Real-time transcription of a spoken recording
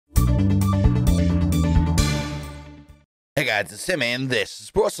Hey guys, it's Tim, and this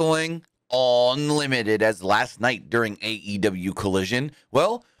is Wrestling Unlimited. As last night during AEW Collision,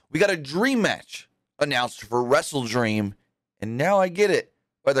 well, we got a dream match announced for WrestleDream, and now I get it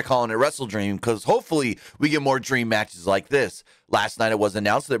why they're calling it WrestleDream, because hopefully we get more dream matches like this. Last night it was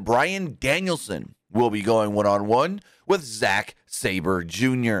announced that Bryan Danielson will be going one-on-one with Zack Sabre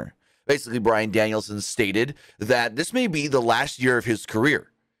Jr. Basically, Bryan Danielson stated that this may be the last year of his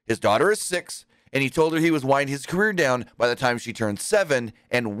career. His daughter is 6, and he told her he was winding his career down by the time she turned 7,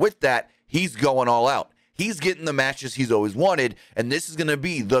 and with that, he's going all out. He's getting the matches he's always wanted, and this is going to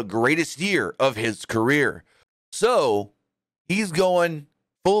be the greatest year of his career. So, he's going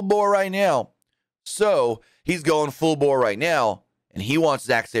full bore right now. And he wants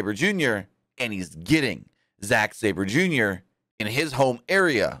Zack Sabre Jr., and he's getting Zack Sabre Jr. in his home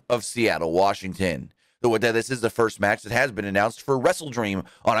area of Seattle, Washington. So with that, this is the first match that has been announced for WrestleDream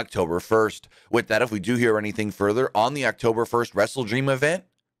on October 1st. With that, if we do hear anything further on the October 1st WrestleDream event,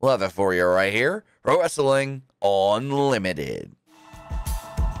 we'll have it for you right here for Wrestling Unlimited.